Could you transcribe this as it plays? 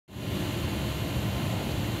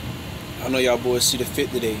know y'all boys see the fit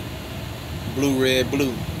today. Blue, red,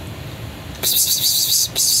 blue.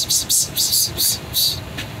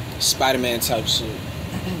 Spider-Man type shit.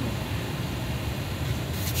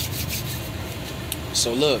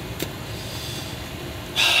 So look,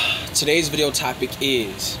 today's video topic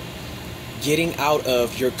is getting out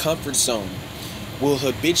of your comfort zone will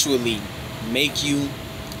habitually make you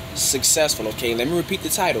successful. Okay, let me repeat the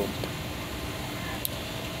title.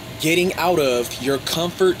 Getting out of your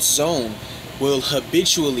comfort zone will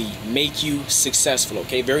habitually make you successful.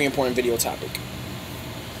 Okay, very important video topic.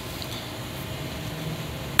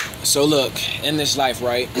 So look, in this life,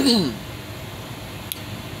 right?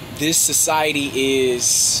 This society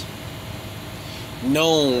is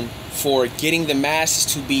known for getting the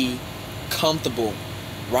masses to be comfortable,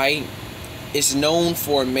 right? It's known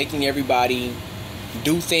for making everybody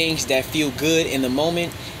do things that feel good in the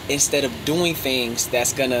moment instead of doing things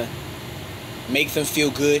that's gonna make them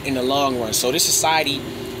feel good in the long run. So this society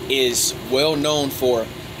is well known for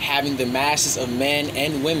having the masses of men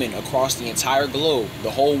and women across the entire globe,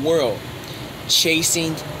 the whole world,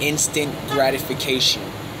 chasing instant gratification.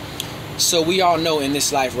 So we all know in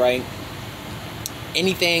this life, right?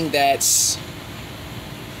 Anything that's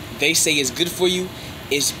they say is good for you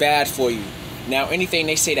is bad for you. Now, anything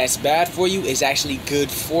they say that's bad for you is actually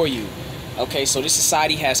good for you. Okay, so this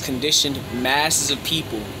society has conditioned masses of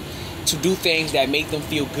people to do things that make them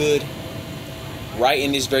feel good right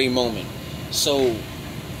in this very moment. So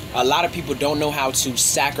a lot of people don't know how to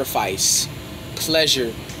sacrifice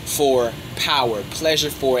pleasure for power,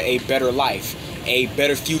 pleasure for a better life, a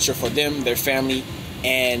better future for them, their family,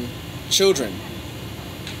 and children.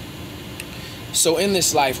 So in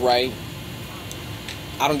this life, right,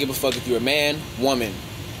 I don't give a fuck if you're a man, woman.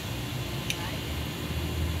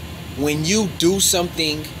 When you do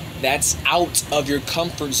something that's out of your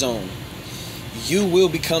comfort zone, you will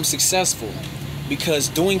become successful, because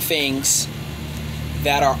doing things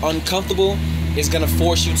that are uncomfortable is gonna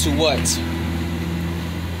force you to what?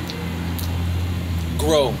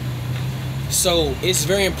 Grow. So it's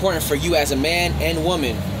very important for you as a man and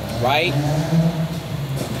woman, right,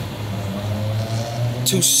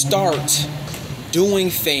 to start doing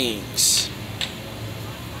things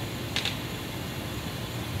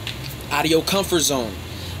out of your comfort zone.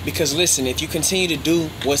 Because listen, if you continue to do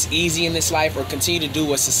what's easy in this life, or continue to do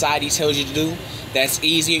what society tells you to do that's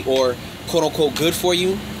easy or quote unquote good for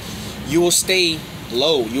you, you will stay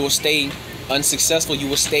low, you will stay unsuccessful, you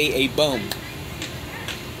will stay a bum.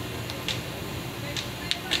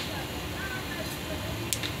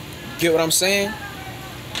 Get what I'm saying?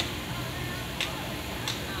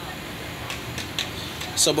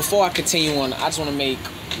 So before I continue on, I just want to make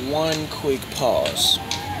one quick pause.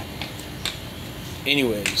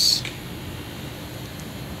 Anyways,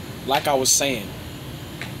 like I was saying,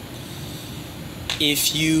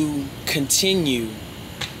 if you continue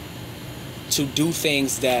to do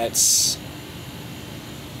things that's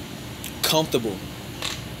comfortable,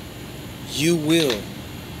 you will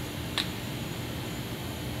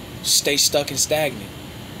stay stuck and stagnant.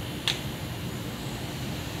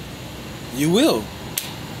 You will.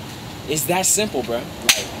 It's that simple, bro.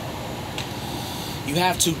 Like, you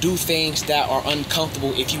have to do things that are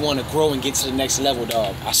uncomfortable if you want to grow and get to the next level,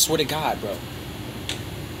 dog. I swear to God, bro.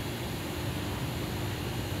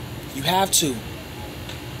 You have to.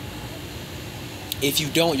 If you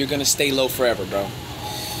don't, you're gonna stay low forever, bro.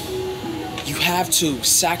 You have to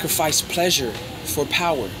sacrifice pleasure for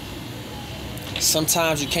power.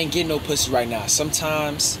 Sometimes you can't get no pussy right now.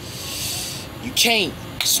 Sometimes you can't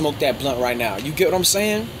smoke that blunt right now. You get what I'm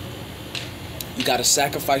saying? You gotta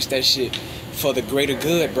sacrifice that shit for the greater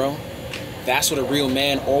good, bro. That's what a real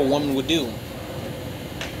man or woman would do.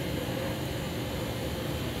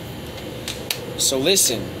 So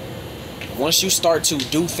listen, once you start to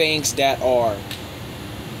do things that are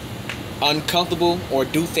uncomfortable, or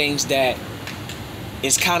do things that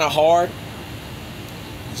is kind of hard,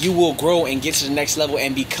 you will grow and get to the next level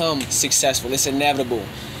and become successful. It's inevitable.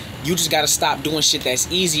 You just gotta stop doing shit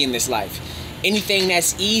that's easy in this life. Anything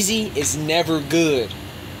that's easy is never good.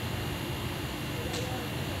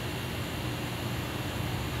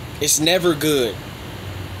 It's never good.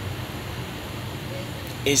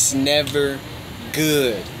 It's never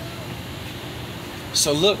good.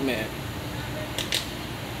 So look, man,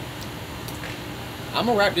 I'm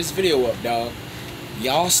gonna wrap this video up, dog.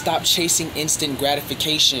 Y'all stop chasing instant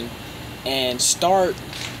gratification and start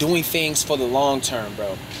doing things for the long term,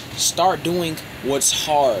 bro. Start doing what's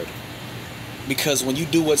hard. Because when you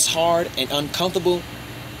do what's hard and uncomfortable,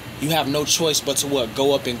 you have no choice but to what?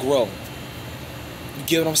 Go up and grow. You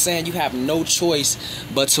get what I'm saying? You have no choice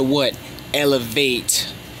but to what?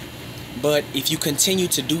 Elevate. But if you continue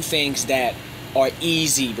to do things that are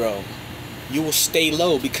easy, bro, you will stay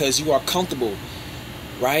low because you are comfortable,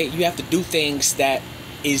 right? You have to do things that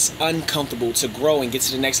is uncomfortable to grow and get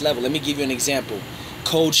to the next level. Let me give you an example.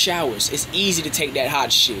 Cold showers. It's easy to take that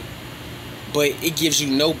hot shit, but it gives you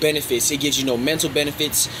no benefits. It gives you no mental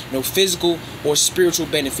benefits, no physical or spiritual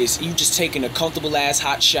benefits. You just taking a comfortable ass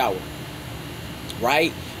hot shower,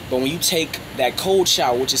 right? But when you take that cold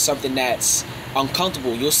shower, which is something that's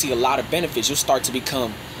uncomfortable, you'll see a lot of benefits. You'll start to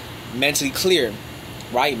become mentally clear,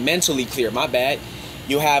 right? Mentally clear, my bad.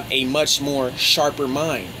 You'll have a much more sharper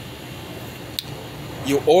mind.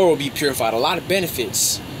 Your aura will be purified. A lot of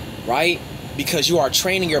benefits, right? Because you are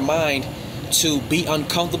training your mind to be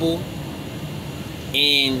uncomfortable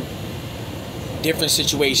in different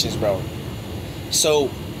situations, bro. So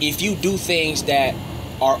if you do things that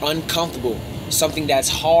are uncomfortable, something that's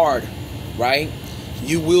hard, right,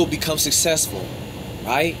 you will become successful,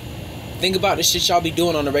 right? Think about the shit y'all be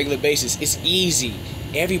doing on a regular basis. It's easy.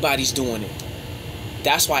 Everybody's doing it.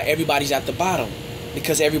 That's why everybody's at the bottom,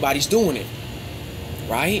 because everybody's doing it,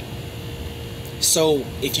 right? So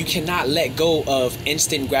if you cannot let go of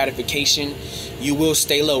instant gratification, you will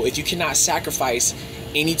stay low. If you cannot sacrifice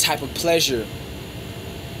any type of pleasure,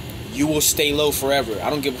 you will stay low forever. I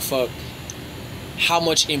don't give a fuck how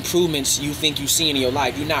much improvements you think you see in your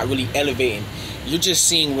life. You're not really elevating. You're just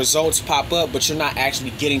seeing results pop up, but you're not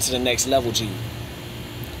actually getting to the next level, G.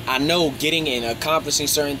 I know getting and accomplishing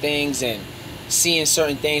certain things and seeing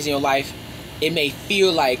certain things in your life, it may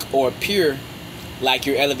feel like or appear like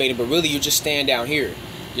you're elevating, but really you're just staying down here.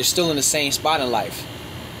 You're still in the same spot in life,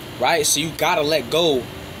 right? So you gotta let go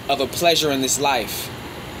of a pleasure in this life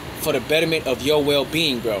for the betterment of your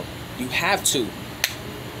well-being, bro. You have to.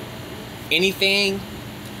 Anything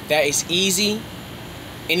that is easy,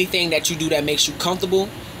 anything that you do that makes you comfortable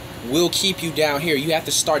will keep you down here. You have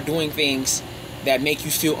to start doing things that make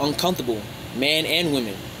you feel uncomfortable, men and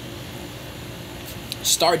women.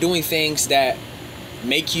 Start doing things that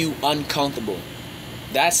make you uncomfortable.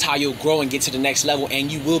 That's how you'll grow and get to the next level,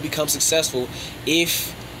 and you will become successful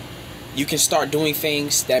if you can start doing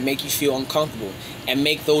things that make you feel uncomfortable and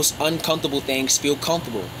make those uncomfortable things feel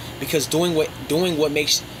comfortable. Because doing what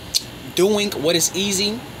is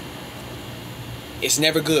easy, it's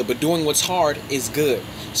never good, but doing what's hard is good.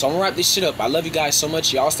 So I'm gonna wrap this shit up. I love you guys so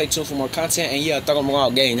much. Y'all stay tuned for more content, and yeah, I thought I'm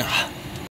out, gang.